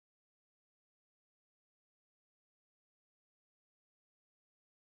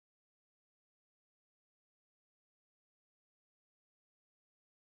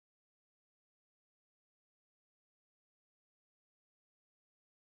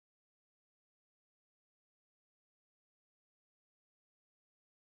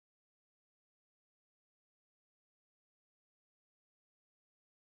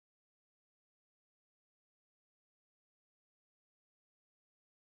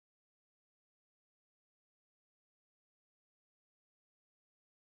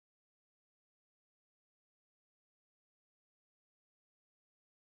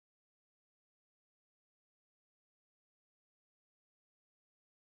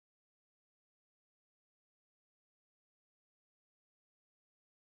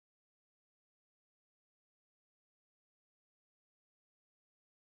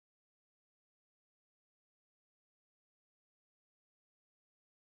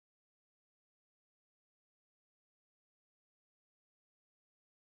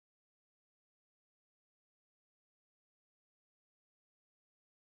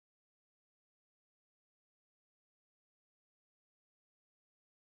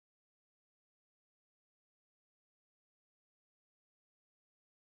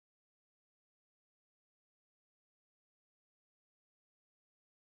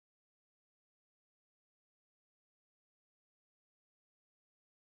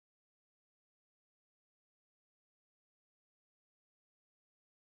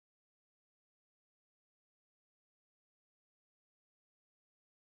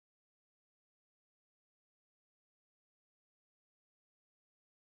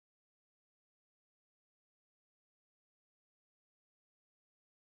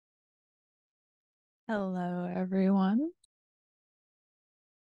Hello, everyone.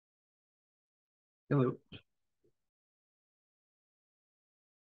 Hello.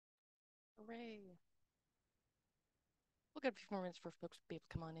 Hooray. We'll get a few more minutes for folks to be able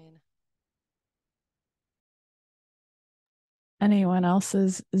to come on in. Anyone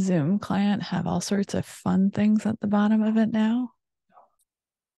else's Zoom client have all sorts of fun things at the bottom of it now?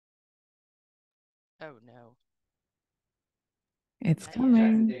 Oh no. It's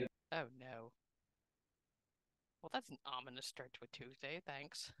coming. Oh no. Well, that's an ominous start to a Tuesday,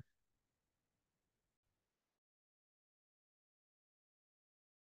 thanks.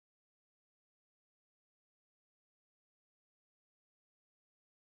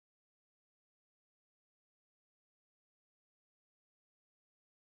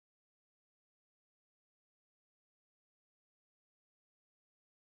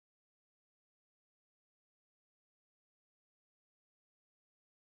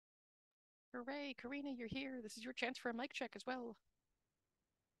 Hooray, Karina, you're here. This is your chance for a mic check as well.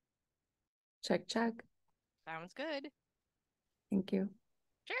 Check, check. Sounds good. Thank you.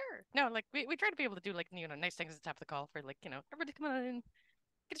 Sure. No, like we try to be able to do like nice things at the top of the call for everybody come on in,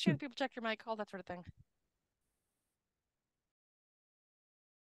 get a chance to be able to check your mic, all that sort of thing.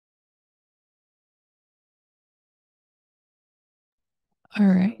 All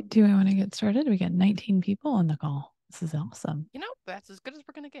right. Do I want to get started? We got 19 people on the call. This is awesome. That's as good as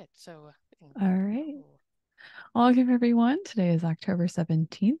we're gonna get. So all right. Welcome, everyone. Today is October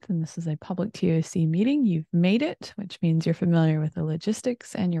 17th, and this is a public TOC meeting. You've made it, which means you're familiar with the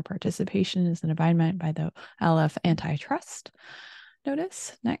logistics, and your participation is in abidement by the LF antitrust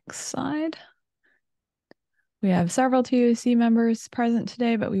notice. Next slide. We have several TOC members present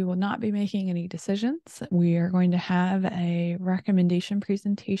today, but we will not be making any decisions. We are going to have a recommendation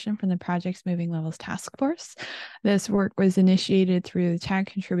presentation from the Projects Moving Levels Task Force. This work was initiated through the TAG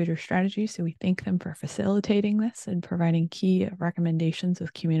contributor strategy, so we thank them for facilitating this and providing key recommendations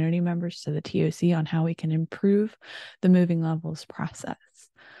with community members to the TOC on how we can improve the moving levels process.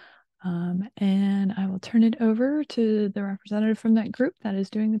 And I will turn it over to the representative from that group that is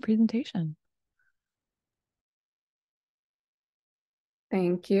doing the presentation.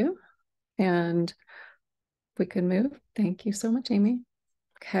 Thank you. And if we could move. Thank you so much, Amy.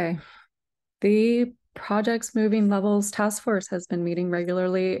 Okay. The Projects Moving Levels Task Force has been meeting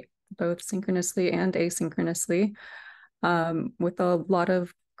regularly, both synchronously and asynchronously, with a lot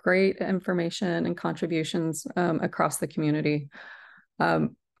of great information and contributions across the community.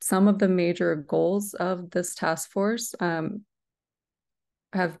 Some of the major goals of this task force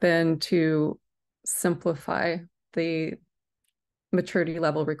have been to simplify the maturity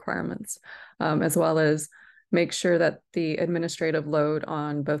level requirements, as well as make sure that the administrative load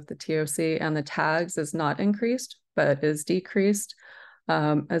on both the TOC and the tags is not increased, but is decreased,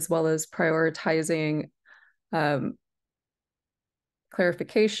 as well as prioritizing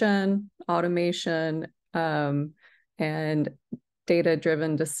clarification, automation, and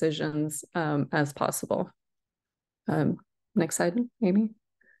data-driven decisions as possible. Next slide, Amy.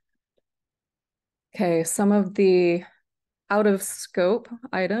 Okay, some of the out of scope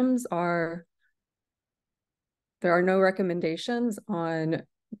items are, there are no recommendations on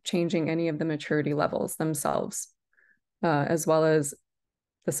changing any of the maturity levels themselves, as well as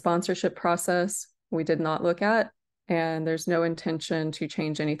the sponsorship process we did not look at, and there's no intention to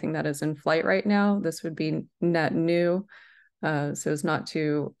change anything that is in flight right now. This would be net new, so as not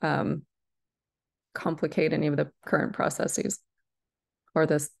to complicate any of the current processes or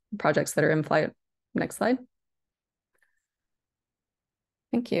the projects that are in flight. Next slide.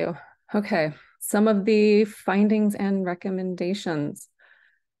 Thank you. Okay, some of the findings and recommendations.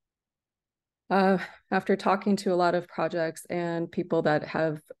 After talking to a lot of projects and people that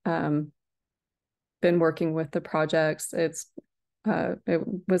have been working with the projects, it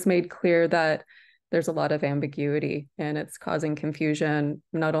was made clear that there's a lot of ambiguity and it's causing confusion.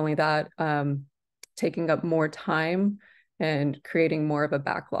 Not only that, taking up more time and creating more of a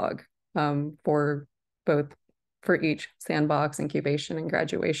backlog for each sandbox, incubation, and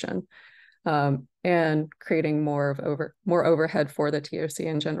graduation, and creating more overhead for the TOC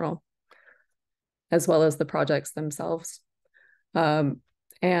in general, as well as the projects themselves.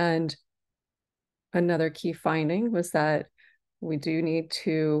 And another key finding was that we do need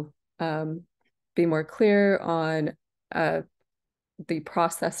to be more clear on the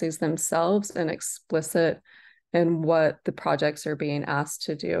processes themselves and explicit in what the projects are being asked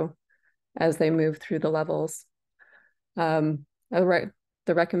to do as they move through the levels. The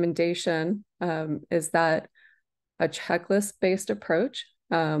recommendation is that a checklist-based approach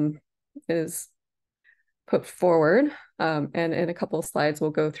is put forward, and in a couple of slides we'll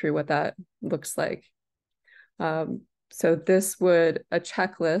go through what that looks like So a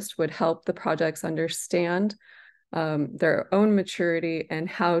checklist would help the projects understand their own maturity and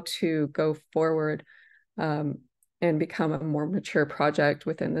how to go forward and become a more mature project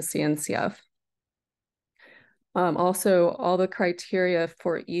within the CNCF. Also, all the criteria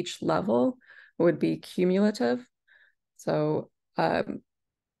for each level would be cumulative. So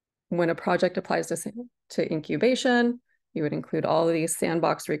when a project applies to incubation, you would include all of these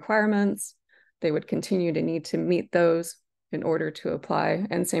sandbox requirements. They would continue to need to meet those in order to apply,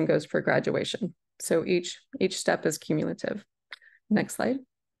 and same goes for graduation. So each step is cumulative. Next slide.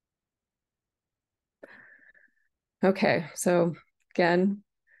 Okay, so again,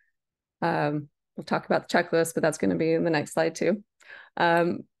 we'll talk about the checklist, but that's going to be in the next slide too.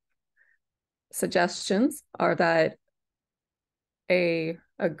 Suggestions are that a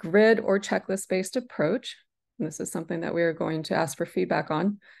grid or checklist-based approach, and this is something that we are going to ask for feedback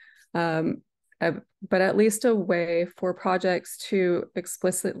on, but at least a way for projects to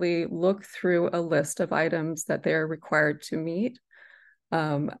explicitly look through a list of items that they're required to meet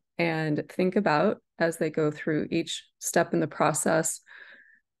and think about as they go through each step in the process,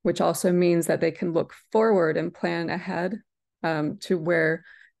 which also means that they can look forward and plan ahead to where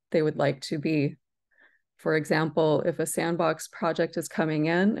they would like to be. For example, if a sandbox project is coming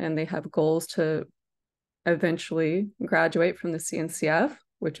in and they have goals to eventually graduate from the CNCF,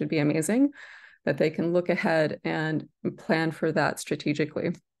 which would be amazing, that they can look ahead and plan for that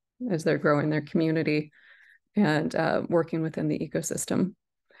strategically as they're growing their community and working within the ecosystem.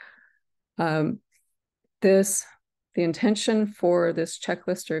 The intention for this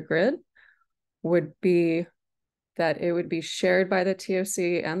checklist or grid would be that it would be shared by the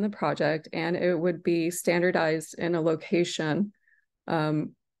TOC and the project, and it would be standardized in a location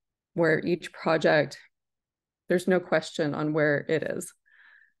where each project, there's no question on where it is.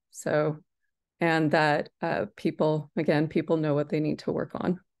 So, and that people know what they need to work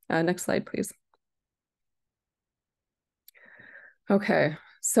on. Next slide, please. Okay,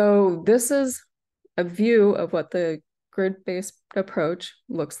 so this is a view of what the grid-based approach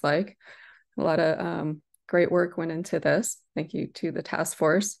looks like. A lot of great work went into this. Thank you to the task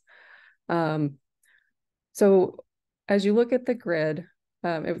force. So as you look at the grid,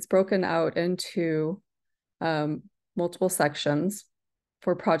 it was broken out into multiple sections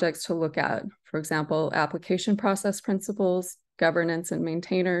for projects to look at. For example, application process principles, governance and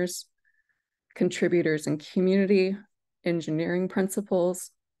maintainers, contributors and community, engineering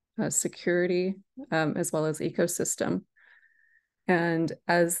principles, security, as well as ecosystem. And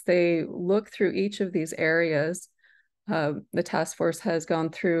as they look through each of these areas, the task force has gone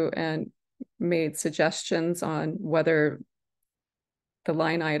through and made suggestions on whether the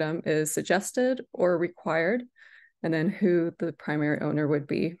line item is suggested or required, and then who the primary owner would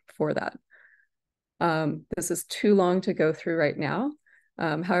be for that. This is too long to go through right now.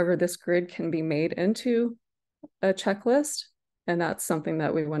 However, this grid can be made into a checklist, and that's something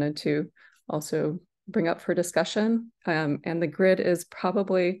that we wanted to also bring up for discussion. And the grid is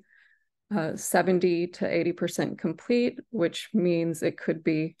probably 70 to 80% complete, which means it could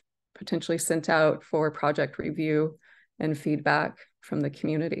be potentially sent out for project review and feedback from the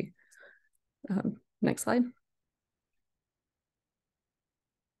community. Next slide.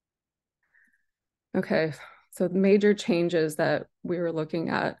 Okay, so the major changes that we were looking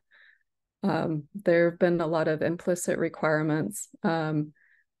at, there have been a lot of implicit requirements,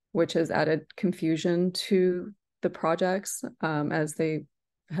 which has added confusion to the projects as they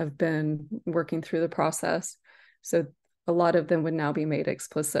have been working through the process. So a lot of them would now be made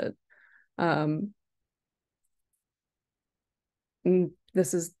explicit.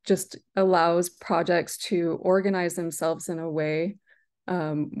 This is just allows projects to organize themselves in a way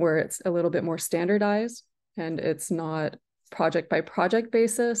where it's a little bit more standardized, and it's not project by project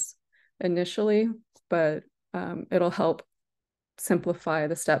basis initially, but it'll help simplify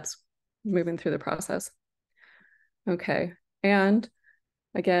the steps moving through the process. Okay, and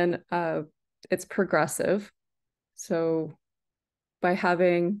again, it's progressive. So by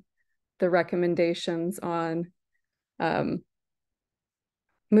having the recommendations on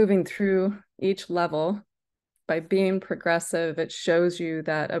moving through each level, by being progressive, it shows you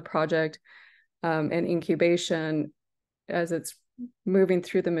that a project and incubation, as it's moving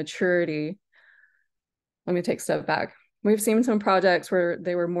through the maturity, let me take a step back. We've seen some projects where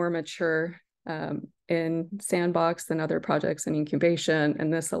they were more mature in sandbox than other projects in incubation,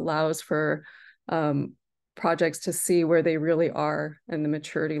 and this allows for projects to see where they really are in the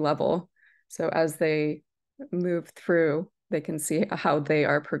maturity level. So as they move through, they can see how they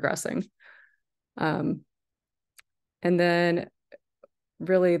are progressing. And then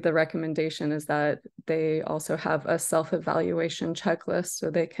really the recommendation is that they also have a self-evaluation checklist so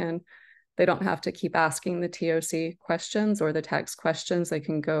they don't have to keep asking the TOC questions or the text questions. They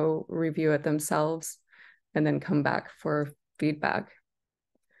can go review it themselves and then come back for feedback.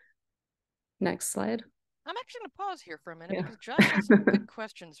 Next slide. I'm actually going to pause here for a minute Yeah. because Josh has some good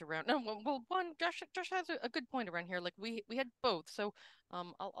questions around. No, well, one, Josh has a good point around here. Like we had both, so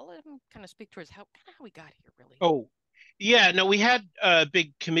I'll let him kind of speak towards how we got here, really. Oh, yeah, no, we had a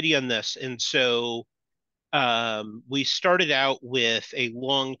big committee on this, and so we started out with a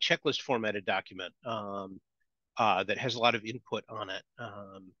long checklist formatted document that has a lot of input on it.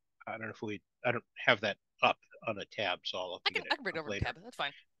 I don't know if I don't have that up on a tab, so I'll have to get it I can bring it over later. tab. That's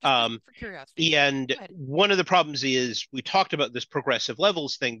fine. Just for curiosity. And one of the problems is we talked about this progressive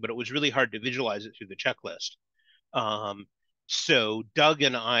levels thing, but it was really hard to visualize it through the checklist. So Doug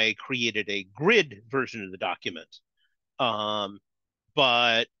and I created a grid version of the document.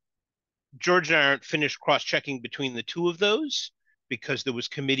 But George and I aren't finished cross-checking between the two of those because there was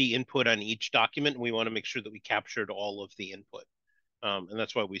committee input on each document, and we want to make sure that we captured all of the input. And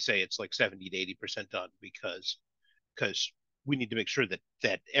that's why we say it's like 70 to 80% done because we need to make sure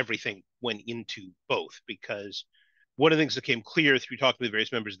that everything went into both. Because one of the things that came clear through talking to the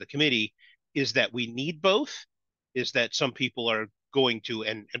various members of the committee is that we need both, is that some people are going to,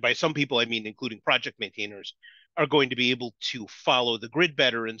 and by some people I mean including project maintainers, are going to be able to follow the grid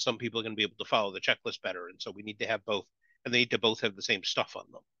better, and some people are going to be able to follow the checklist better. And so we need to have both, and they need to both have the same stuff on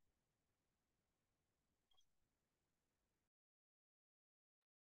them.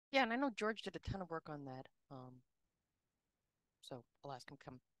 Yeah, and I know George did a ton of work on that. So I'll ask him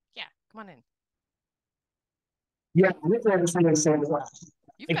come. Yeah, come on in. Yeah, I think I understand what you're saying.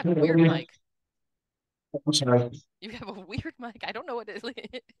 You've got a weird mic. I'm sorry. You have a weird mic. I don't know what it is.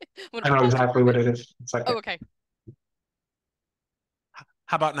 I know exactly what it is. It's like, oh, okay.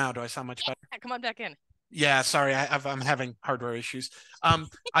 How about now? Do I sound much better? Yeah, come on back in. Yeah, sorry, I'm having hardware issues.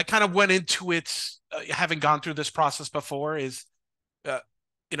 I kind of went into it having gone through this process before.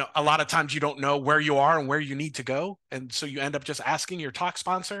 A lot of times you don't know where you are and where you need to go, and so you end up just asking your talk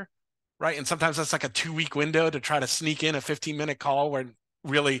sponsor, right? And sometimes that's like a 2-week window to try to sneak in a 15-minute call where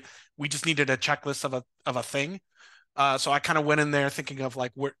really we just needed a checklist of a thing. So I kind of went in there thinking of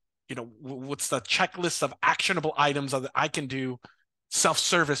like what's the checklist of actionable items that I can do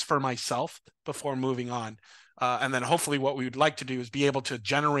self-service for myself before moving on. And then hopefully what we would like to do is be able to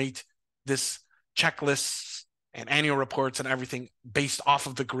generate this checklists and annual reports and everything based off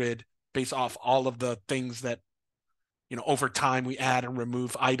of the grid, based off all of the things that, over time we add and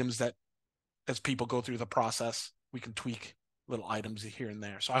remove items that as people go through the process, we can tweak little items here and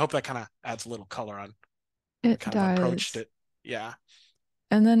there. So I hope that kind of adds a little color on It kind does. of approached it. Yeah.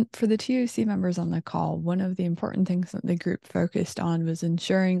 And then for the TOC members on the call, one of the important things that the group focused on was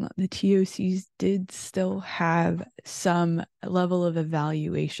ensuring that the TOCs did still have some level of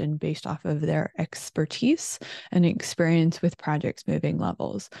evaluation based off of their expertise and experience with projects moving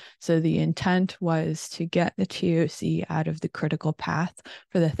levels. So the intent was to get the TOC out of the critical path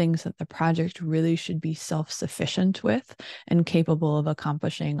for the things that the project really should be self-sufficient with and capable of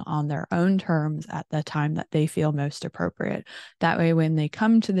accomplishing on their own terms at the time that they feel most appropriate. That way, when they come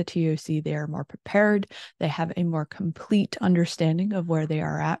to the TOC, they are more prepared, they have a more complete understanding of where they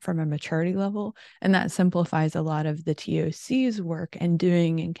are at from a maturity level, and that simplifies a lot of the TOC's work and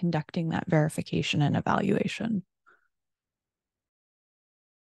doing and conducting that verification and evaluation.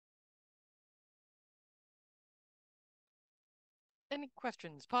 Any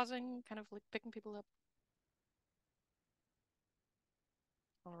questions? Pausing, kind of like picking people up.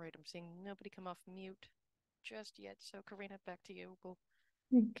 All right, I'm seeing nobody come off mute just yet. So Karina, back to you. We'll...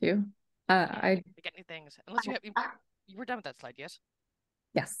 Thank you. I get any things. Unless you were done with that slide, yes?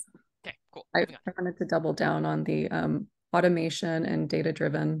 Yes. Okay, cool. I wanted to double down on the automation and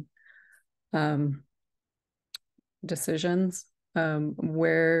data-driven decisions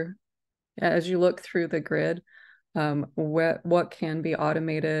where, as you look through the grid, what can be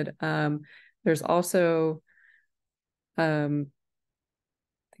automated. There's also, I think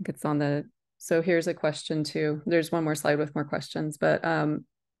it's on the, so here's a question too. There's one more slide with more questions, but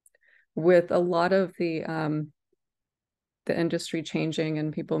with a lot of the industry changing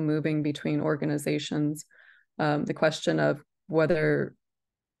and people moving between organizations, the question of whether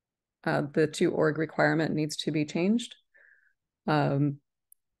the 2 org requirement needs to be changed. And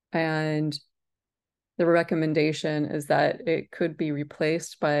the recommendation is that it could be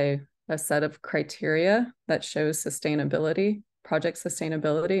replaced by a set of criteria that shows sustainability, project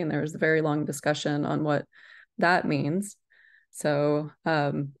sustainability. And there was a very long discussion on what that means. So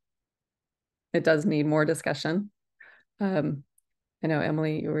it does need more discussion. I know,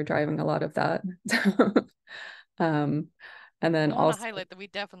 Emily, you were driving a lot of that. And then I want to also, highlight that we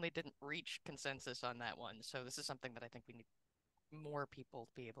definitely didn't reach consensus on that one. So this is something that I think we need more people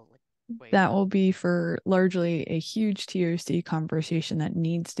to be able to weigh in. That will be for largely a huge TOC conversation that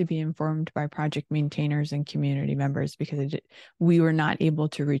needs to be informed by project maintainers and community members, because we were not able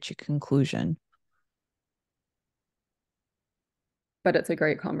to reach a conclusion. but it's a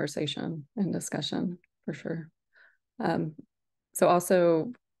great conversation and discussion for sure. So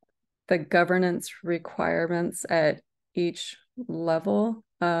also the governance requirements at each level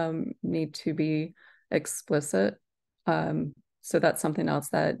need to be explicit. So that's something else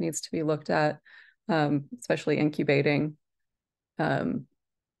that needs to be looked at, especially incubating, and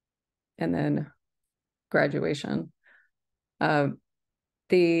then graduation.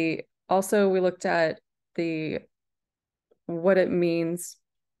 Also we looked at what it means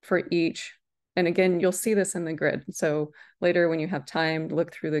for each. And again, you'll see this in the grid. So later when you have time,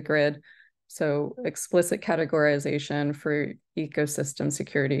 look through the grid. So explicit categorization for ecosystem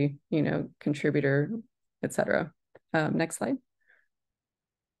security, contributor, etc. Next slide.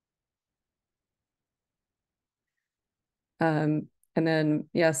 And then,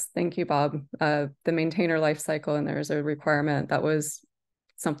 yes, thank you, Bob. The maintainer life cycle, and there's a requirement that was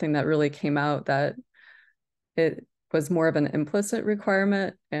something that really came out, that it was more of an implicit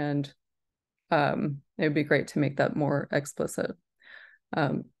requirement, and it would be great to make that more explicit.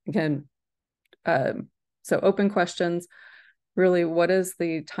 Again, so open questions, really, what is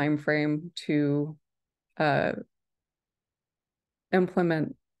the time frame to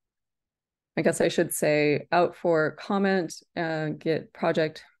implement? I guess I should say out for comment, get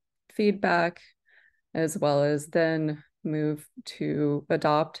project feedback, as well as then move to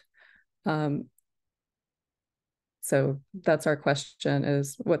adopt. So that's our question,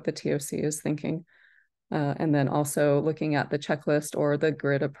 is what the TOC is thinking. And then also looking at the checklist or the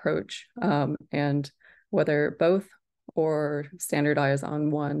grid approach, and whether both or standardize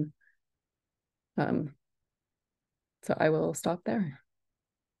on one. So I will stop there.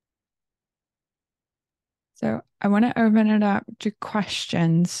 So I want to open it up to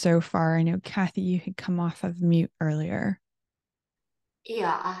questions so far. I know, Kathy, you had come off of mute earlier.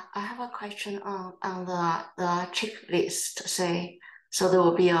 Yeah, I have a question on the checklist. So there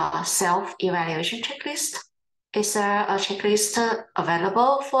will be a self-evaluation checklist. Is there a checklist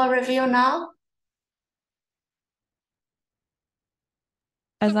available for review now?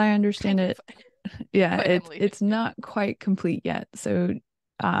 As I understand it, yeah, ahead, it's not quite complete yet. So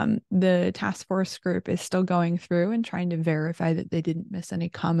the task force group is still going through and trying to verify that they didn't miss any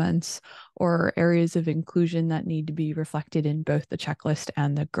comments or areas of inclusion that need to be reflected in both the checklist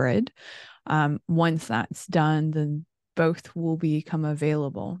and the grid. Once that's done, then both will become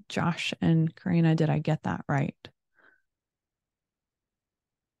available. Josh and Karina, did I get that right?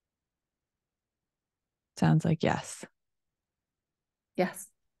 Sounds like yes. Yes.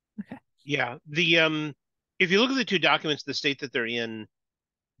 Okay. Yeah. If you look at the two documents, the state that they're in,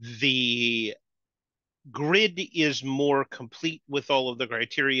 the grid is more complete with all of the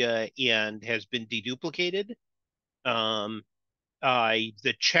criteria and has been deduplicated. The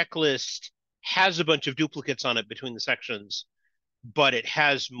checklist has a bunch of duplicates on it between the sections, but it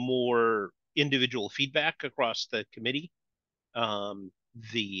has more individual feedback across the committee.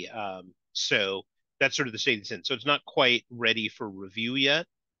 So that's sort of the state it's in. So it's not quite ready for review yet.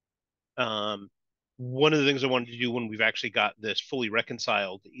 One of the things I wanted to do when we've actually got this fully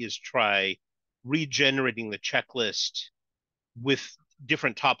reconciled is try regenerating the checklist with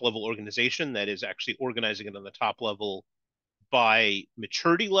different top level organization, that is actually organizing it on the top level by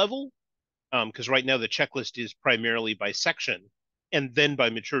maturity level. Because right now the checklist is primarily by section and then by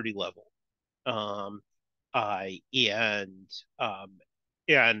maturity level. And I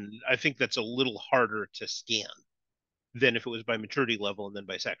think that's a little harder to scan than if it was by maturity level and then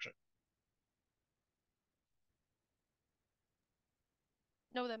by section.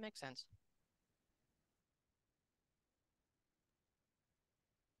 No, that makes sense.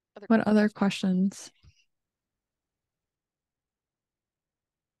 What other questions?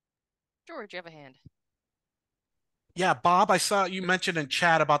 George, you have a hand. Yeah, Bob, I saw you mentioned in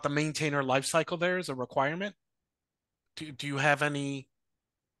chat about the maintainer lifecycle there as a requirement. Do you have any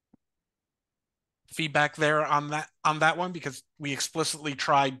feedback there on that one? Because we explicitly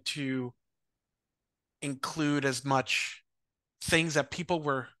tried to include as much things that people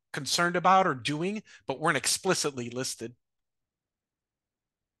were concerned about or doing, but weren't explicitly listed.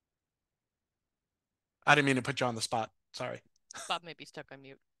 I didn't mean to put you on the spot. Sorry. Bob may be stuck on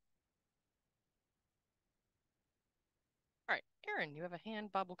mute. All right, Aaron, you have a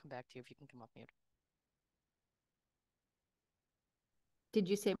hand. Bob will come back to you if you can come off mute. did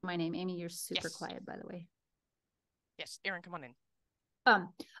you say my name? Amy, you're super Yes. quiet, by the way. Yes, Aaron, come on in.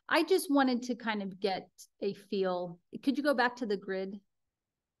 I just wanted to kind of get a feel. Could you go back to the grid?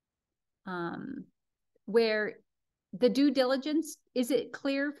 Where the due diligence, is it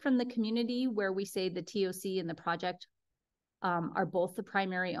clear from the community where we say the TOC and the project are both the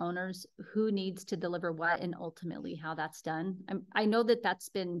primary owners, who needs to deliver what, and ultimately how that's done? I know that that's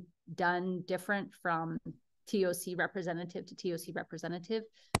been done different from TOC representative to TOC representative.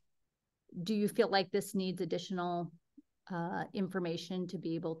 Do you feel like this needs additional information to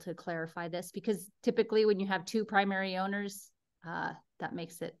be able to clarify this? Because typically when you have two primary owners, that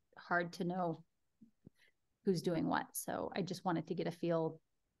makes it hard to know who's doing what. So I just wanted to get a feel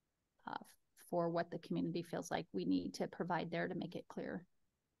for what the community feels like we need to provide there to make it clear.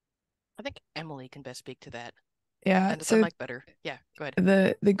 I think Emily can best speak to that. Yeah, And so the mic better. Yeah, go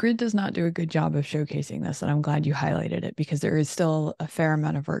ahead. the grid does not do a good job of showcasing this, and I'm glad you highlighted it because there is still a fair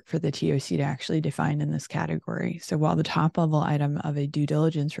amount of work for the TOC to actually define in this category. So while the top level item of a due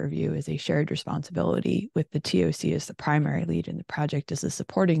diligence review is a shared responsibility with the TOC as the primary lead and the project as a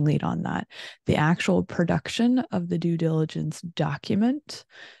supporting lead on that, the actual production of the due diligence document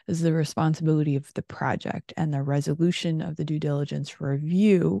is the responsibility of the project, and the resolution of the due diligence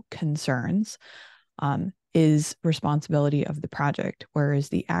review concerns is responsibility of the project, whereas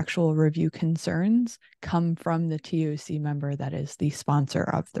the actual review concerns come from the TOC member that is the sponsor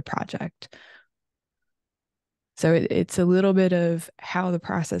of the project. So it's a little bit of how the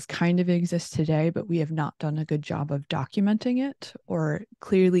process kind of exists today, but we have not done a good job of documenting it or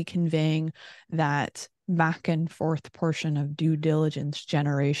clearly conveying that back and forth portion of due diligence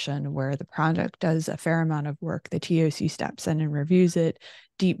generation where the project does a fair amount of work, the TOC steps in and reviews it,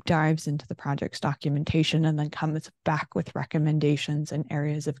 deep dives into the project's documentation, and then comes back with recommendations and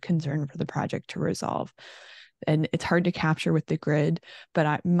areas of concern for the project to resolve. And it's hard to capture with the grid,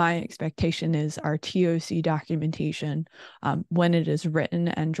 but my expectation is our TOC documentation, when it is written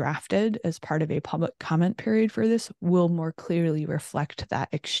and drafted as part of a public comment period for this, will more clearly reflect that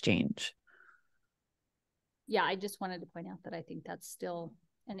exchange. Yeah, I just wanted to point out that I think that's still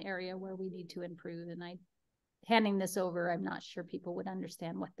an area where we need to improve. And handing this over, I'm not sure people would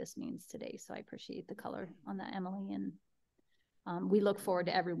understand what this means today. So I appreciate the color on that, Emily. And we look forward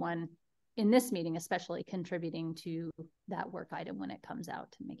to everyone in this meeting, especially contributing to that work item when it comes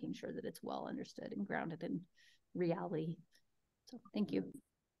out, to making sure that it's well understood and grounded in reality. So thank you.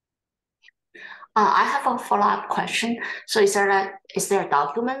 I have a follow-up question. So is there a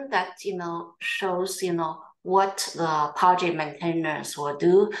document that shows what the project maintainers will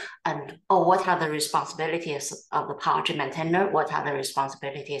do, and what are the responsibilities of the project maintainer? What are the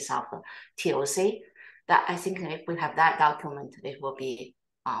responsibilities of the TOC? That I think if we have that document, it will be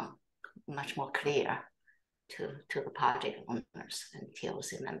much more clear to the project owners and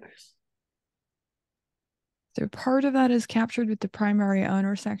TOC members. So part of that is captured with the primary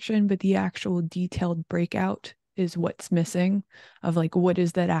owner section, but the actual detailed breakout is what's missing of like, what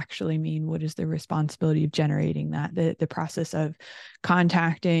does that actually mean? What is the responsibility of generating that? The process of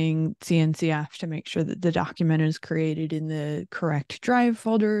contacting CNCF to make sure that the document is created in the correct drive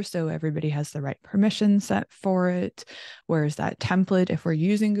folder so everybody has the right permission set for it. Where's that template if we're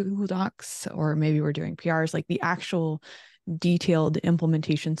using Google Docs, or maybe we're doing PRs, like the actual detailed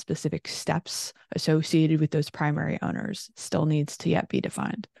implementation specific steps associated with those primary owners still needs to yet be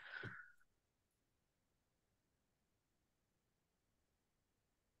defined.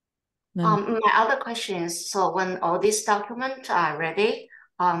 My other question is, so when all these documents are ready,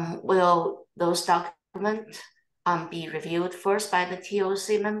 will those documents be reviewed first by the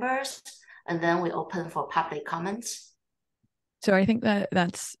TOC members, and then we open for public comments? So I think that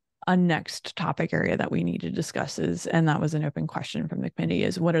that's a next topic area that we need to discuss and that was an open question from the committee,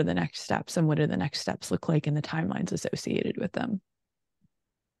 is what are the next steps and what do the next steps look like and the timelines associated with them?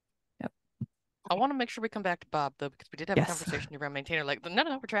 Yep. I want to make sure we come back to Bob, though, because we did have a conversation around maintainer. Like, no,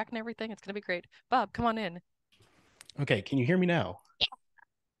 we're tracking everything. It's going to be great. Bob, come on in. Okay, can you hear me now? Yeah.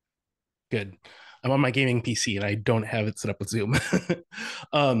 Good. I'm on my gaming PC and I don't have it set up with Zoom.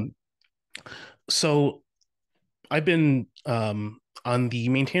 So I've been on the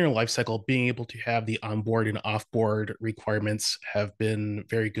maintainer lifecycle, being able to have the onboard and offboard requirements have been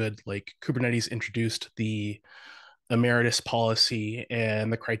very good. Like Kubernetes introduced the emeritus policy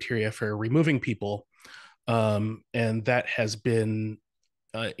and the criteria for removing people. And that has been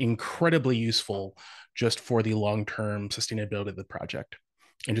incredibly useful just for the long-term sustainability of the project,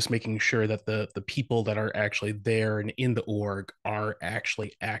 and just making sure that the people that are actually there and in the org are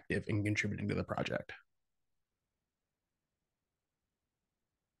actually active and contributing to the project.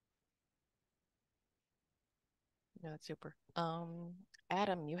 Yeah, that's super.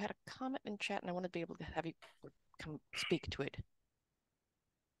 Adam, you had a comment in chat, and I wanted to be able to have you come speak to it.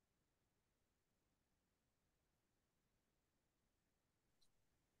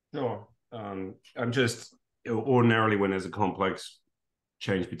 No, I'm just ordinarily when there's a complex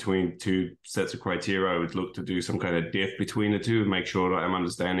change between two sets of criteria, I would look to do some kind of diff between the two and make sure that I'm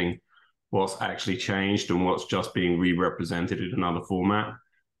understanding what's actually changed and what's just being re-represented in another format.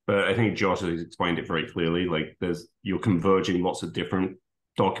 But I think Josh has explained it very clearly. Like you're converging lots of different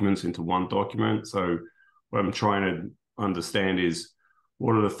documents into one document. So what I'm trying to understand is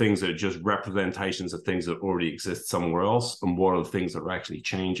what are the things that are just representations of things that already exist somewhere else, and what are the things that are actually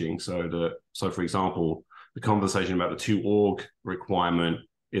changing? So for example, the conversation about the 2org requirement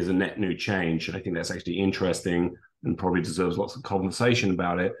is a net new change. I think that's actually interesting and probably deserves lots of conversation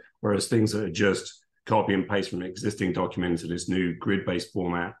about it. Whereas things that are just copy and paste from an existing document into this new grid-based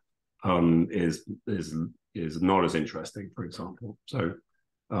format is not as interesting, for example. So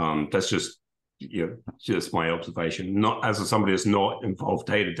that's just just my observation. Not as somebody that's not involved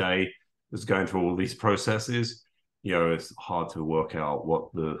day to day, that's going through all these processes. It's hard to work out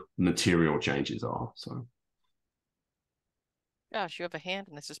what the material changes are. So. Gosh, you have a hand,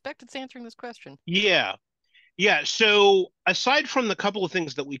 and I suspect it's answering this question. Yeah. So aside from the couple of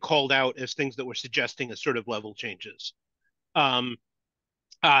things that we called out as things that we're suggesting as sort of level changes,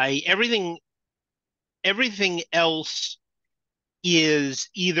 everything else is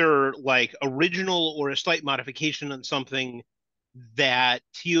either like original or a slight modification on something that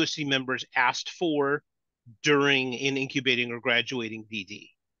TOC members asked for during in incubating or graduating DD.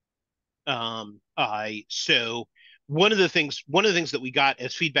 So one of the things that we got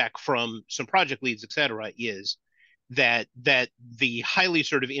as feedback from some project leads, et cetera, is that the highly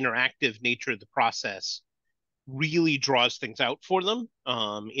sort of interactive nature of the process really draws things out for them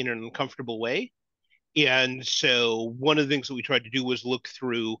in an uncomfortable way. And so one of the things that we tried to do was look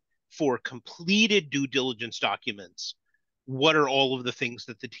through for completed due diligence documents, what are all of the things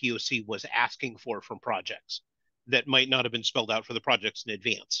that the TOC was asking for from projects that might not have been spelled out for the projects in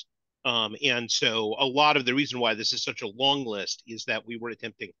advance. And so a lot of the reason why this is such a long list is that we were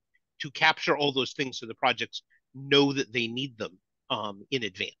attempting to capture all those things so the projects know that they need them in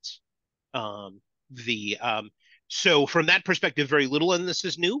advance. So from that perspective, very little in this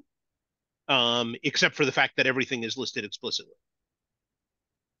is new, except for the fact that everything is listed explicitly.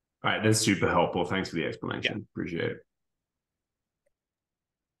 All right, that's super helpful. Thanks for the explanation. Yeah. Appreciate it.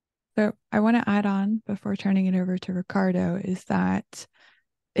 So I want to add on before turning it over to Ricardo is that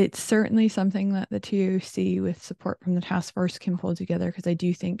it's certainly something that the TOC with support from the task force can pull together, because I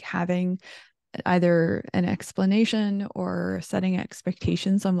do think having either an explanation or setting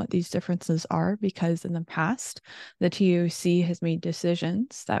expectations on what these differences are, because in the past, the TOC has made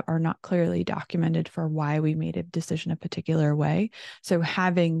decisions that are not clearly documented for why we made a decision a particular way. So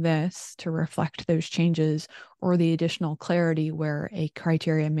having this to reflect those changes or the additional clarity where a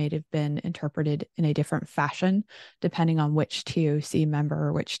criteria may have been interpreted in a different fashion, depending on which TOC member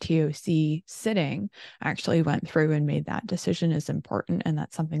or which TOC sitting actually went through and made that decision, is important. And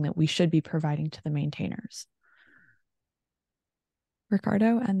that's something that we should be providing to the maintainers.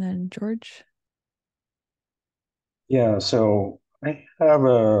 Ricardo, and then George. Yeah, so I have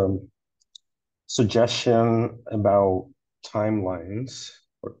a suggestion about timelines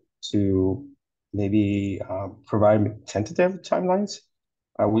to maybe provide tentative timelines.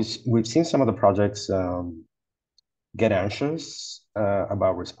 We've seen some of the projects get anxious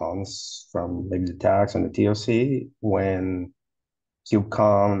about response from maybe the tax and the TOC when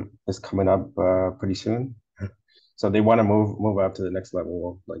KubeCon is coming up pretty soon. So they want to move up to the next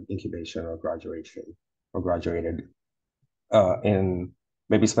level of like incubation or graduation or graduated. And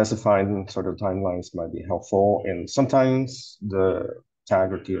maybe specifying sort of timelines might be helpful. And sometimes the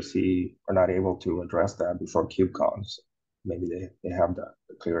TAG or TOC are not able to address that before KubeCon. So maybe they have the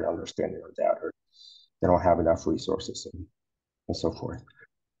clear understanding of that, or they don't have enough resources and so forth.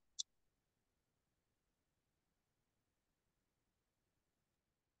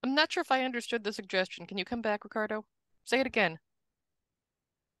 I'm not sure if I understood the suggestion. Can you come back, Ricardo? Say it again.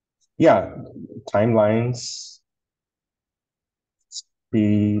 Yeah, timelines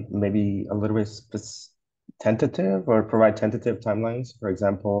be maybe a little bit tentative, or provide tentative timelines. For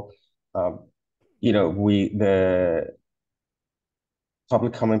example, the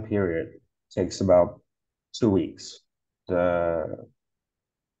public comment period takes about 2 weeks. The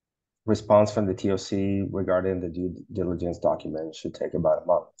response from the TOC regarding the due diligence document should take about a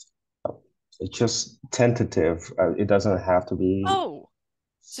month. It's just tentative. It doesn't have to be. Oh,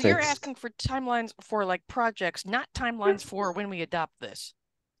 so fixed. you're asking for timelines for like projects, not timelines for when we adopt this.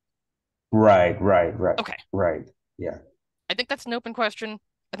 Right. Okay. Right. Yeah. I think that's an open question.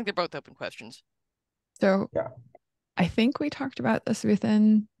 I think they're both open questions. So Yeah. I think we talked about this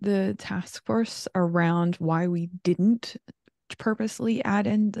within the task force around why we didn't purposely add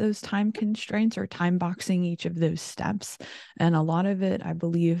in those time constraints or time boxing each of those steps. And a lot of it, I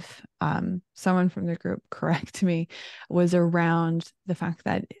believe, someone from the group, correct me, was around the fact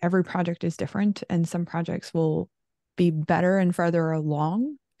that every project is different and some projects will be better and further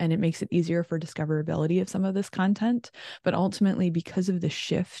along, and it makes it easier for discoverability of some of this content. But ultimately, because of the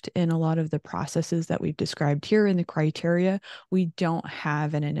shift in a lot of the processes that we've described here in the criteria, we don't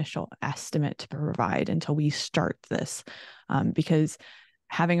have an initial estimate to provide until we start this. Because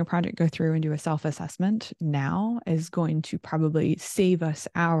having a project go through and do a self-assessment now is going to probably save us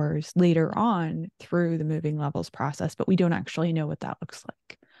hours later on through the moving levels process, but we don't actually know what that looks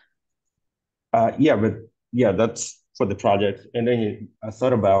like. Yeah, that's for the project. And then I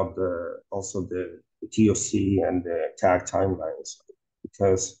thought about also the TOC and the tag timelines,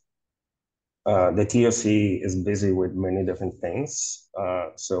 because the TOC is busy with many different things.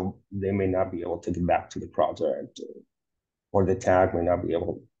 So they may not be able to get back to the project, or the tag may not be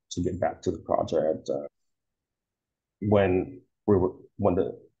able to get back to the project when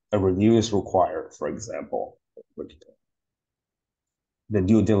a review is required, for example. The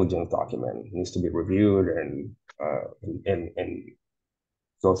due diligence document needs to be reviewed and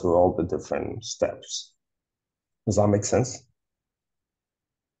go through all the different steps. Does that make sense?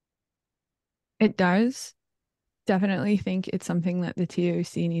 It does. Definitely think it's something that the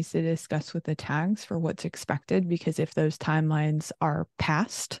TOC needs to discuss with the tags for what's expected, because if those timelines are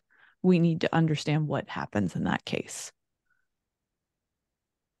passed, we need to understand what happens in that case.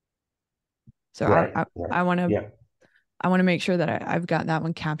 So Right, I want to yeah. I want to make sure that I've got that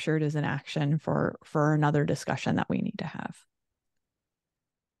one captured as an action for another discussion that we need to have.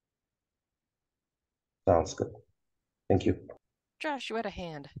 Sounds good. Thank you. Josh, you had a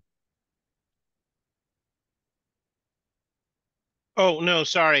hand. Oh, no,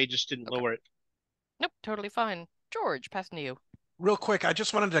 sorry, just didn't Okay. lower it. Nope, totally fine. George, passing to you. Real quick, I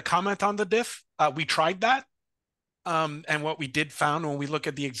just wanted to comment on the diff. We tried that. And what we did found when we look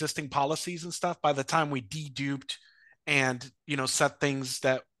at the existing policies and stuff, by the time we deduped and, set things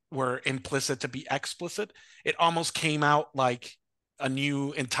that were implicit to be explicit, it almost came out like a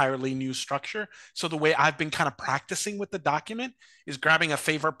entirely new structure. So the way I've been kind of practicing with the document is grabbing a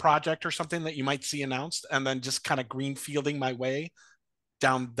favorite project or something that you might see announced and then just kind of greenfielding my way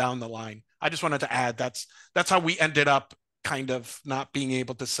down the line. I just wanted to add that's how we ended up kind of not being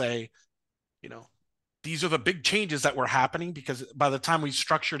able to say, these are the big changes that were happening, because by the time we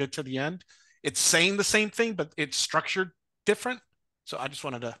structured it to the end, it's saying the same thing, but it's structured different. So I just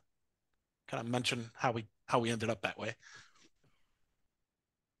wanted to kind of mention how we ended up that way.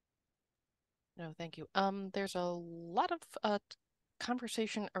 No, thank you. There's a lot of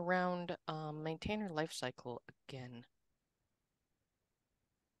conversation around maintainer lifecycle again.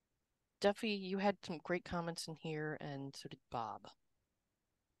 Duffy, you had some great comments in here, and so did Bob.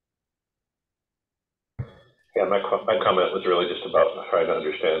 Yeah, my comment was really just about trying to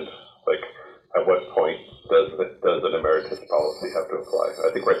understand, like, at what point does an emeritus policy have to apply?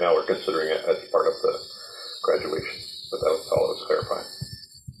 I think right now we're considering it as part of the graduation, but that was all I was clarifying.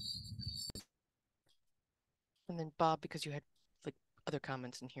 And then Bob, because you had like other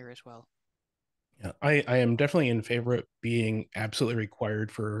comments in here as well. Yeah, I am definitely in favor of being absolutely required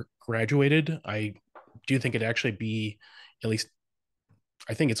for graduated. I do think it'd actually be, at least,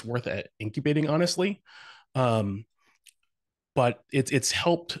 I think it's worth incubating, honestly. But it's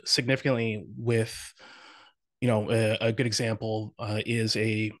helped significantly with, a good example is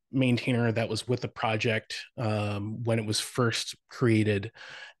a maintainer that was with the project when it was first created,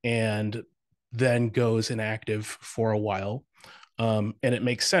 and then goes inactive for a while. And it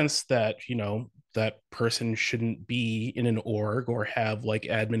makes sense that, that person shouldn't be in an org or have like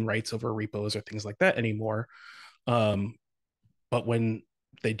admin rights over repos or things like that anymore. But when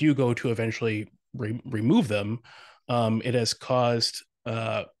they do go to eventually remove them, it has caused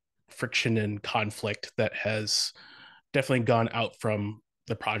friction and conflict that has definitely gone out from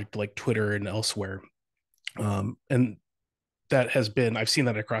the project, like Twitter and elsewhere. And that has been, I've seen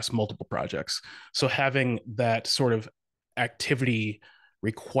that across multiple projects. So having that sort of activity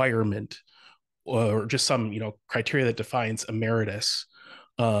requirement, or just some, criteria that defines emeritus,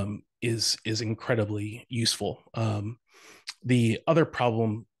 is incredibly useful. The other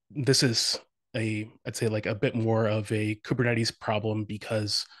problem, this is I'd say like a bit more of a Kubernetes problem,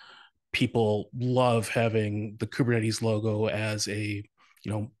 because people love having the Kubernetes logo as a,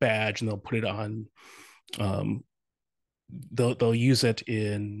 badge, and they'll put it on, they'll use it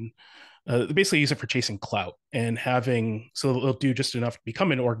in basically use it for chasing clout and so they'll do just enough to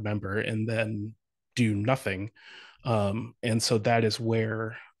become an org member and then do nothing. And so that is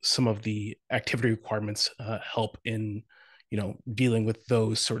where some of the activity requirements help in, dealing with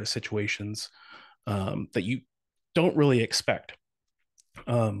those sort of situations that you don't really expect.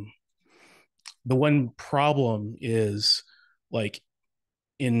 The one problem is, like,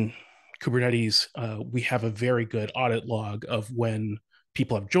 in Kubernetes, we have a very good audit log of when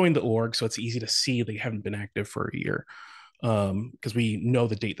people have joined the org, so it's easy to see they haven't been active for a year because we know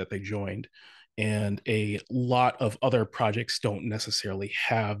the date that they joined. And a lot of other projects don't necessarily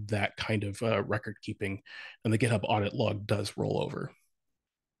have that kind of record keeping, and the GitHub audit log does roll over.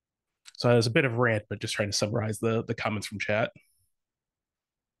 So that was a bit of a rant, but just trying to summarize the comments from chat.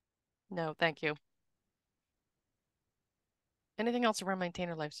 No, thank you. Anything else around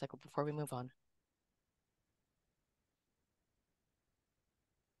maintainer lifecycle before we move on?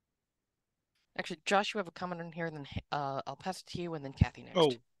 Actually, Josh, you have a comment in here, and then I'll pass it to you, and then Kathy next.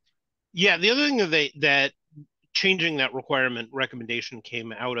 Oh, yeah. The other thing that changing that requirement recommendation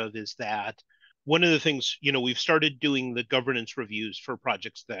came out of is that one of the things, we've started doing the governance reviews for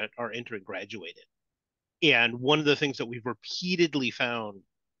projects that are entering graduated. And one of the things that we've repeatedly found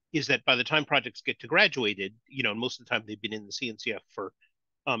is that by the time projects get to graduated, most of the time they've been in the CNCF for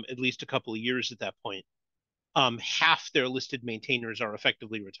at least a couple of years at that point, half their listed maintainers are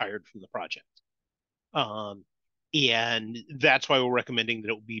effectively retired from the project. And that's why we're recommending that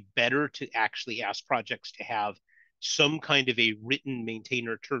it would be better to actually ask projects to have some kind of a written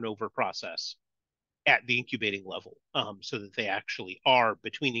maintainer turnover process at the incubating level, so that they actually are,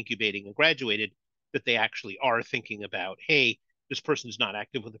 between incubating and graduated, that they actually are thinking about, hey, this person's not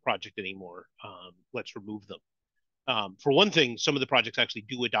active with the project anymore. Let's remove them. For one thing, some of the projects actually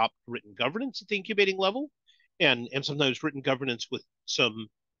do adopt written governance at the incubating level, and sometimes written governance with some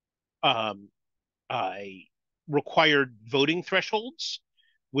required voting thresholds,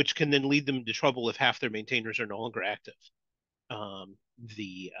 which can then lead them into trouble if half their maintainers are no longer active.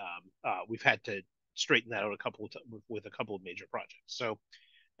 We've had to straighten that out with a couple of major projects. So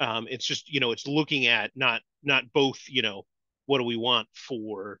it's just, it's looking at not both, what do we want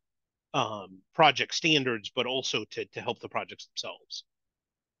for project standards, but also to help the projects themselves.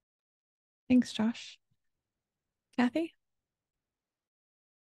 Thanks, Josh. Kathy?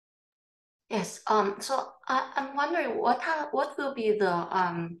 Yes. So I'm wondering what will be the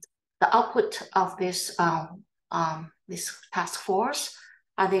output of this task force?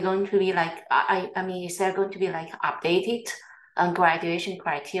 Are they going to be like, I mean, is there going to be like updated graduation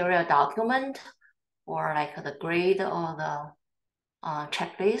criteria document, or like the grade or the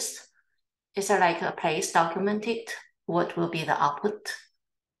checklist? Is there like a place documented what will be the output?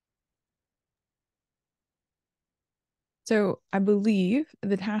 So I believe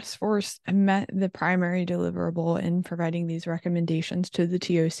the task force met the primary deliverable in providing these recommendations to the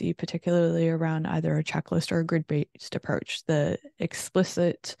TOC, particularly around either a checklist or a grid-based approach. The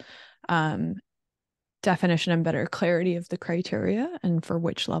explicit definition and better clarity of the criteria and for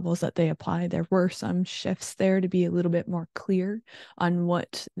which levels that they apply. There were some shifts there to be a little bit more clear on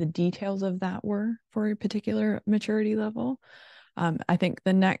what the details of that were for a particular maturity level. I think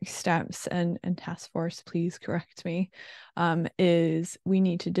the next steps, and task force, please correct me, is we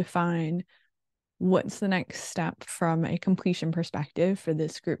need to define what's the next step from a completion perspective for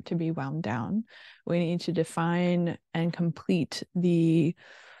this group to be wound down. We need to define and complete the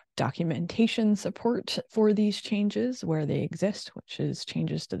documentation support for these changes where they exist, which is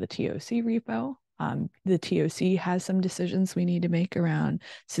changes to the TOC repo. The TOC has some decisions we need to make around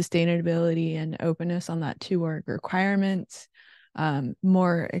sustainability and openness on that 2org requirements.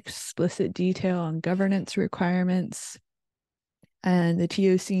 More explicit detail on governance requirements. And the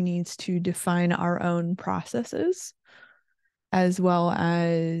TOC needs to define our own processes, as well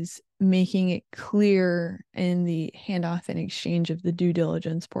as making it clear in the handoff and exchange of the due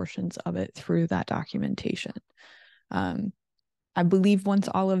diligence portions of it through that documentation. I believe once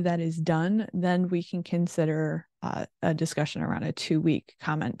all of that is done, then we can consider a discussion around a 2-week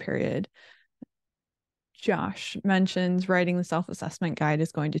comment period. Josh mentions writing the self-assessment guide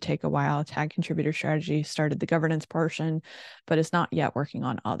is going to take a while. Tag contributor strategy started the governance portion, but is not yet working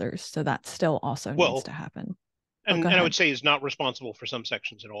on others. So that still also needs to happen. And I would say is not responsible for some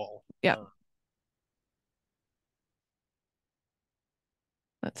sections at all. Yeah.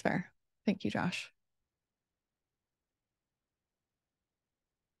 That's fair. Thank you, Josh.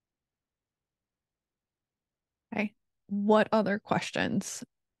 Okay. What other questions?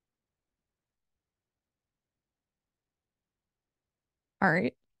 All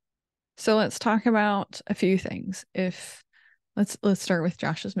right. So let's talk about a few things. If Let's start with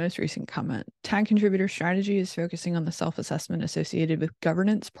Josh's most recent comment. Tag contributor strategy is focusing on the self-assessment associated with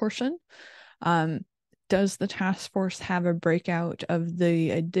governance portion. Does the task force have a breakout of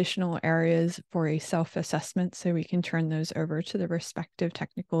the additional areas for a self-assessment so we can turn those over to the respective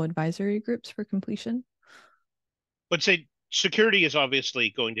technical advisory groups for completion? Let's say security is obviously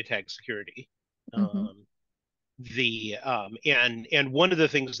going to tag security. Mm-hmm. And one of the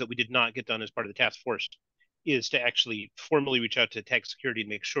things that we did not get done as part of the task force is to actually formally reach out to tag security and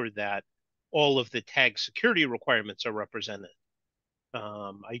make sure that all of the tag security requirements are represented.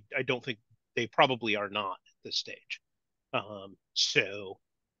 I don't think they probably are not at this stage. So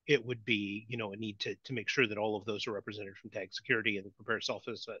it would be, a need to make sure that all of those are represented from tag security and prepare a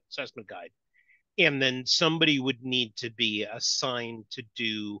self-assessment guide. And then somebody would need to be assigned to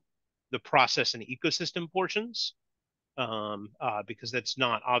do the process and ecosystem portions, because that's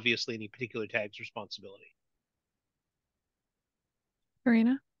not obviously any particular tag's responsibility.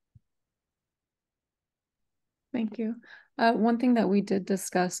 Karina? Thank you. One thing that we did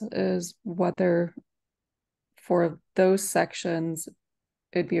discuss is whether for those sections,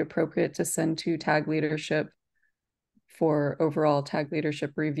 it'd be appropriate to send to tag leadership for overall tag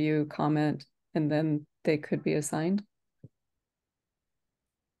leadership review, comment, and then they could be assigned.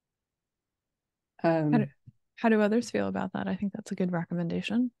 How do others feel about that? I think that's a good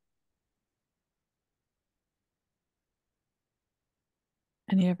recommendation.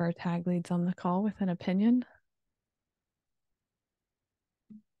 Any of our tag leads on the call with an opinion?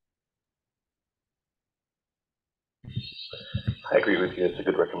 I agree with you. It's a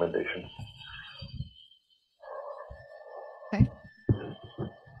good recommendation. Okay.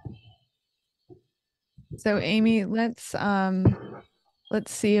 So Amy, let's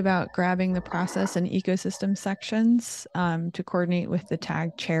see about grabbing the process and ecosystem sections to coordinate with the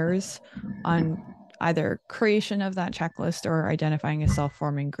tag chairs on either creation of that checklist or identifying a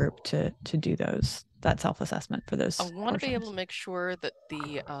self-forming group to do that self-assessment for those. I want to be able to make sure that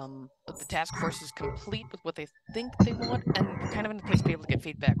the task force is complete with what they think they want, and we're kind of in a place to be able to get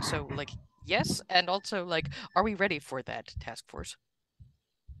feedback. So, like, yes, and also, like, are we ready for that task force?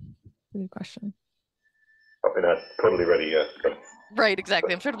 Good question. Probably not totally ready yet. Right,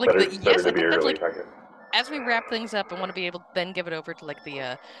 exactly. I'm sort of like better, yes, I think that's like target. As we wrap things up, I want to be able to then give it over to like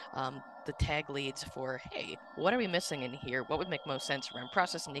the tag leads for, hey, what are we missing in here? What would make most sense around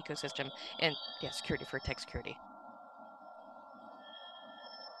process and ecosystem, and yeah, security for tech security.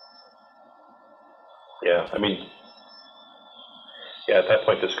 Yeah, I mean, yeah, at that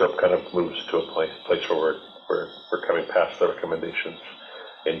point, the scope kind of moves to a place where we're coming past the recommendations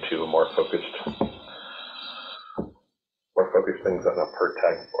into a more focused things on a per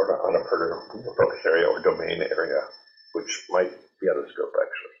tag or on a per focus area or domain area, which might be out of scope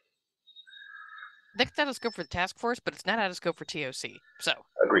actually. I think it's out of scope for the task force, but it's not out of scope for TOC. So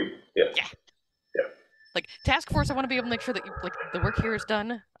agreed. Yes. Yeah. Yeah. Like task force, I want to be able to make sure that the work here is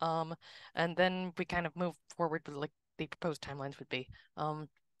done. And then we kind of move forward with like the proposed timelines would be.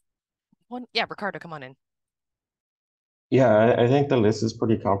 Ricardo, come on in. Yeah, I think the list is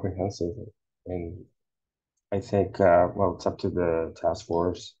pretty comprehensive, and I think it's up to the task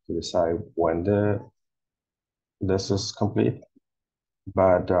force to decide when the list is complete,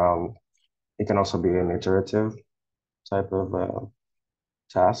 but it can also be an iterative type of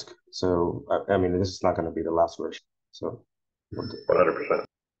task. So I mean, this is not going to be the last version. So 100%.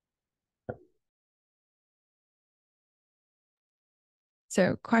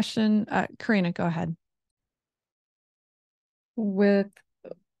 So question, Karina, go ahead.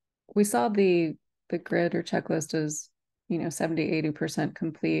 We saw the grid or checklist is 70-80%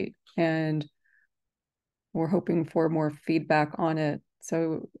 complete, and we're hoping for more feedback on it.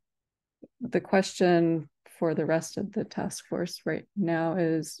 So the question for the rest of the task force right now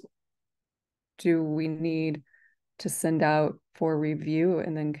is, do we need to send out for review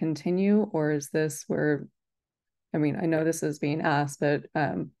and then continue, or is this where, I mean, I know this is being asked, but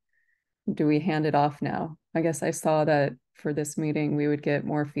do we hand it off now? I guess I saw that for this meeting, we would get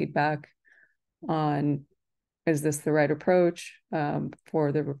more feedback on, is this the right approach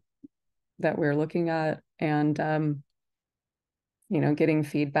for that we're looking at, and getting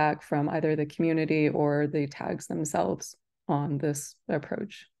feedback from either the community or the tags themselves on this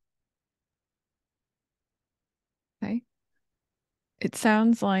approach. Okay. It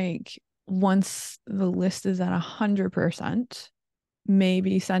sounds like once the list is at 100%,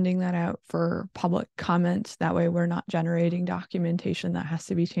 maybe sending that out for public comment. That way we're not generating documentation that has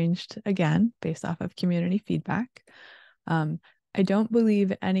to be changed again based off of community feedback. I don't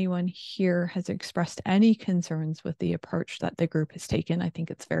believe anyone here has expressed any concerns with the approach that the group has taken. I think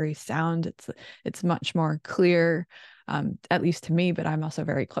it's very sound. It's much more clear, at least to me, but I'm also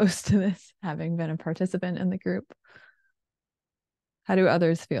very close to this, having been a participant in the group. How do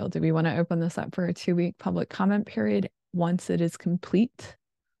others feel? Do we want to open this up for a 2-week public comment period once it is complete?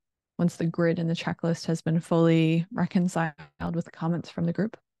 Once the grid and the checklist has been fully reconciled with the comments from the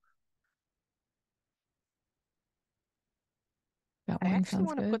group? I actually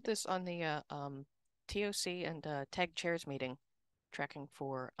want to put this on the TOC and TAG chairs meeting, tracking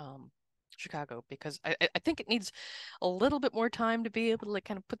for Chicago, because I think it needs a little bit more time to be able to like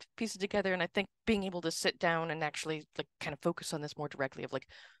kind of put the pieces together, and I think being able to sit down and actually like kind of focus on this more directly of like,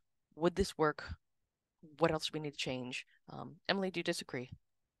 would this work? What else do we need to change? Emily, do you disagree?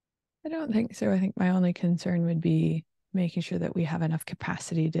 I don't think so. I think my only concern would be making sure that we have enough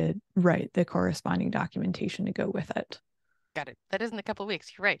capacity to write the corresponding documentation to go with it. Got it. That is in a couple of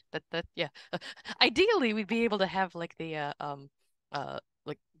weeks. You're right. That yeah. Ideally, we'd be able to have like the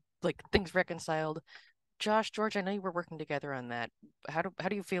like things reconciled. Josh, George, I know you were working together on that. How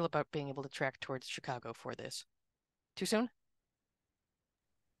do you feel about being able to track towards Chicago for this? Too soon?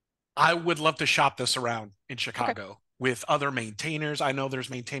 I would love to shop this around in Chicago with other maintainers. I know there's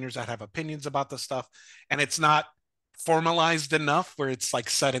maintainers that have opinions about the stuff, and it's not formalized enough where it's like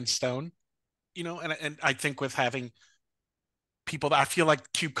set in stone, you know. And I think with having people that I feel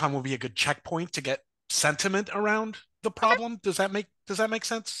like KubeCon will be a good checkpoint to get sentiment around the problem. Does that make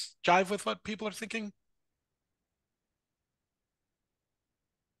sense? Jive with what people are thinking?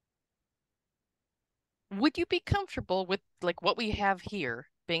 Would you be comfortable with like what we have here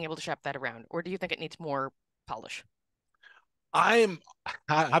being able to shop that around, or do you think it needs more polish? I've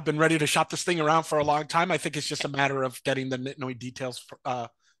been ready to shop this thing around for a long time. I think it's just a matter of getting the nitnoid details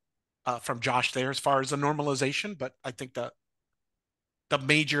from Josh there as far as the normalization. But I think the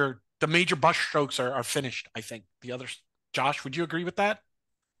major brush strokes are finished. I think the others. Josh, would you agree with that?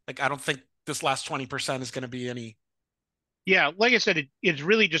 Like, I don't think this last 20% is going to be any. Yeah, like I said, it's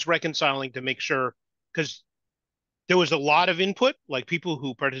really just reconciling to make sure, because there was a lot of input, like people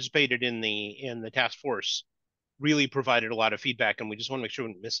who participated in the task force really provided a lot of feedback, and we just want to make sure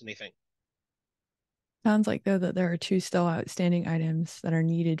we don't miss anything. Sounds like, though, that there are 2 still outstanding items that are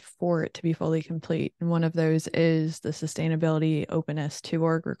needed for it to be fully complete. And one of those is the sustainability openness to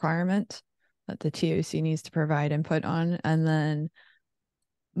org requirement that the TOC needs to provide input on, and then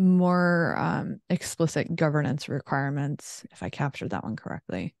more explicit governance requirements, if I captured that one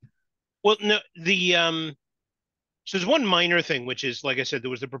correctly. Well, no, so there's one minor thing, which is, like I said,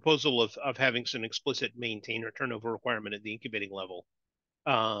 there was the proposal of having some explicit maintainer turnover requirement at the incubating level.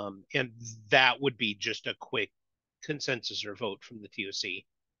 And that would be just a quick consensus or vote from the TOC.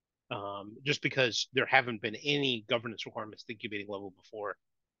 Just because there haven't been any governance requirements at the incubating level before.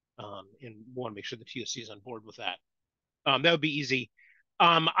 And want to make sure the TOC is on board with that. That would be easy.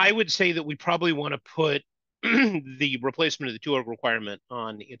 I would say that we probably want to put the replacement of the 2org requirement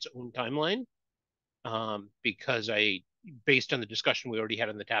on its own timeline. Because based on the discussion we already had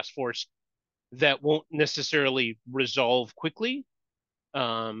in the task force, that won't necessarily resolve quickly.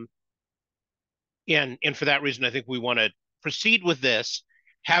 And for that reason, I think we want to proceed with this,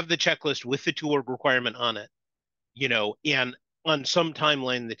 have the checklist with the 2org requirement on it, you know, and on some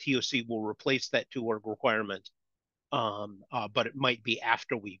timeline, the TOC will replace that 2org requirement. But it might be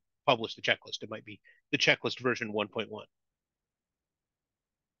after we publish the checklist. It might be the checklist version 1.1.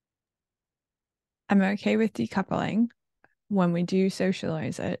 I'm okay with decoupling. When we do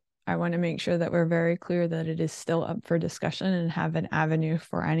socialize it, I want to make sure that we're very clear that it is still up for discussion and have an avenue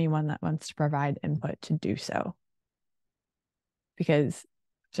for anyone that wants to provide input to do so. Because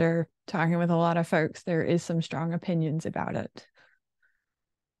after talking with a lot of folks, there is some strong opinions about it.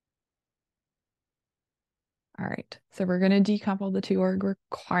 All right, so we're going to decouple the 2org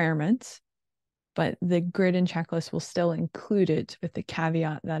requirements, but the grid and checklist will still include it with the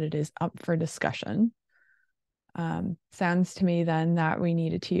caveat that it is up for discussion. Sounds to me then that we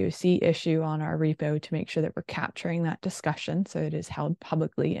need a TOC issue on our repo to make sure that we're capturing that discussion so it is held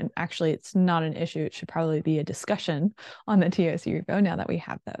publicly. And actually, it's not an issue. It should probably be a discussion on the TOC repo now that we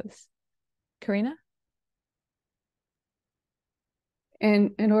have those. Karina?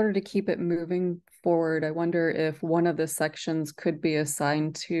 And in order to keep it moving forward, I wonder if one of the sections could be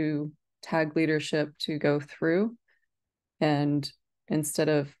assigned to tag leadership to go through, and instead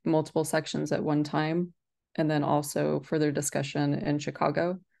of multiple sections at one time, and then also further discussion in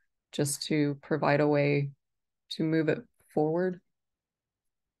Chicago, just to provide a way to move it forward.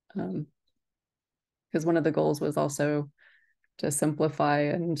 Because one of the goals was also to simplify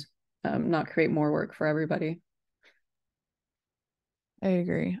and not create more work for everybody. I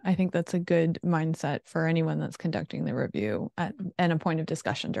agree. I think that's a good mindset for anyone that's conducting the review and a point of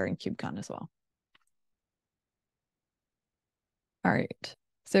discussion during KubeCon as well. All right.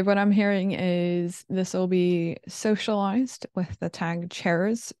 So what I'm hearing is this will be socialized with the tag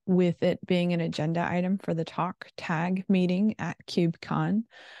chairs, with it being an agenda item for the talk tag meeting at KubeCon.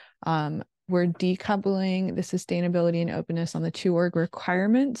 We're decoupling the sustainability and openness on the 2 org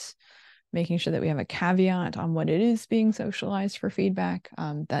requirements, making sure that we have a caveat on what it is being socialized for feedback,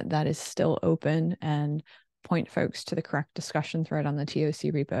 that is still open, and point folks to the correct discussion thread on the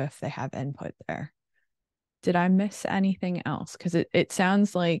TOC repo if they have input there. Did I miss anything else? Because it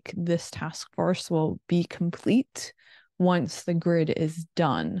sounds like this task force will be complete once the grid is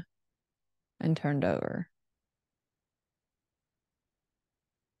done and turned over.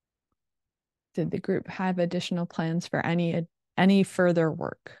 Did the group have additional plans for any further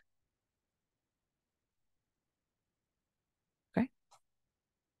work? Okay,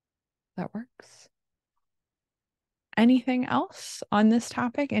 that works. Anything else on this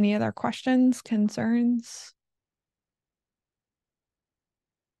topic? Any other questions, concerns?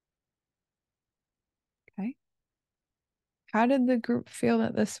 Okay. How did the group feel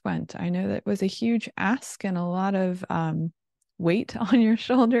that this went? I know that was a huge ask and a lot of weight on your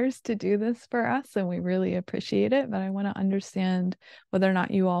shoulders to do this for us, and we really appreciate it, but I want to understand whether or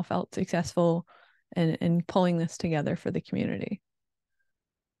not you all felt successful in pulling this together for the community.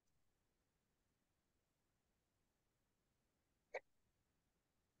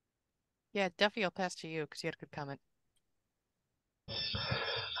 Yeah, Duffy, I'll pass to you because you had a good comment.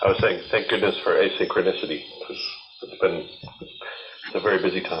 I was saying, thank goodness for asynchronicity, because it's a very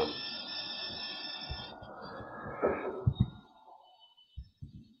busy time.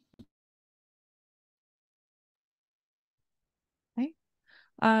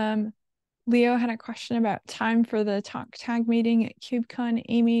 Okay. Leo had a question about time for the talk tag meeting at KubeCon.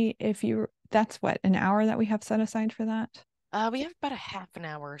 Amy, that's what, an hour that we have set aside for that? We have about a half an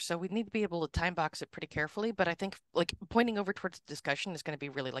hour, so we need to be able to time box it pretty carefully, but I think like pointing over towards the discussion is going to be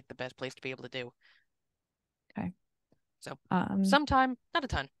really like the best place to be able to do. Okay. So some time, not a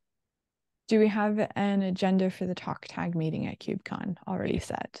ton. Do we have an agenda for the talk tag meeting at KubeCon already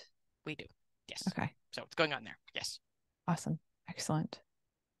set? We do. Yes. Okay. So it's going on there. Yes. Awesome. Excellent.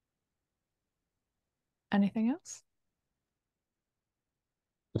 Anything else?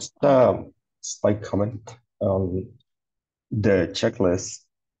 Just slight comment on the checklist.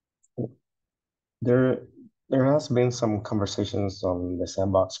 There has been some conversations on the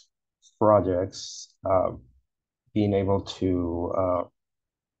sandbox projects being able to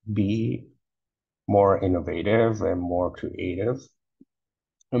be more innovative and more creative.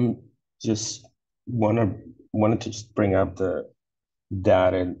 Just wanted to just bring up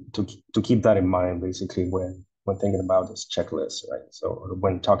that and to keep that in mind basically when thinking about this checklist, right? So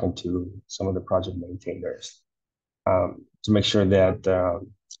when talking to some of the project maintainers, to make sure that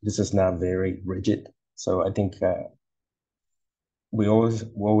this is not very rigid. So I think we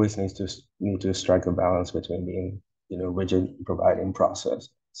always need to strike a balance between being rigid, providing process.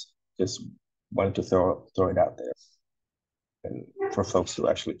 Just wanted to throw it out there, and for folks to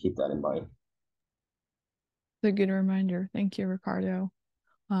actually keep that in mind. It's a good reminder. Thank you, Ricardo.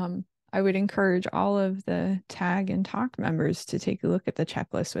 I would encourage all of the TAG and TOC members to take a look at the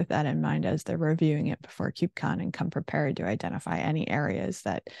checklist with that in mind as they're reviewing it before KubeCon, and come prepared to identify any areas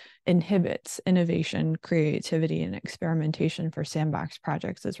that inhibits innovation, creativity, and experimentation for sandbox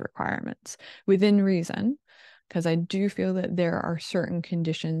projects as requirements within reason, because I do feel that there are certain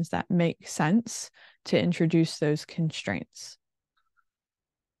conditions that make sense to introduce those constraints,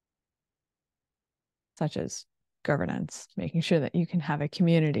 such as governance, making sure that you can have a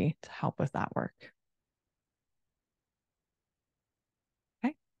community to help with that work.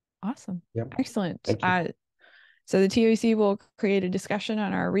 Okay, awesome. Yep. Excellent. So the TOC will create a discussion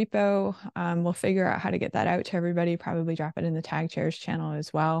on our repo. We'll figure out how to get that out to everybody, probably drop it in the tag chairs channel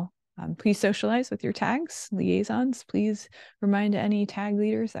as well. Please socialize with your tags, liaisons. Please remind any tag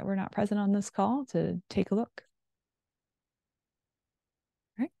leaders that were not present on this call to take a look.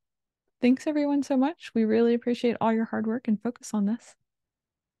 Thanks everyone so much. We really appreciate all your hard work and focus on this.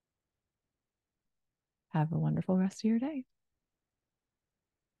 Have a wonderful rest of your day.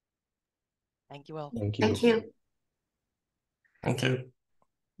 Thank you all. Thank you. Thank you. Thank you.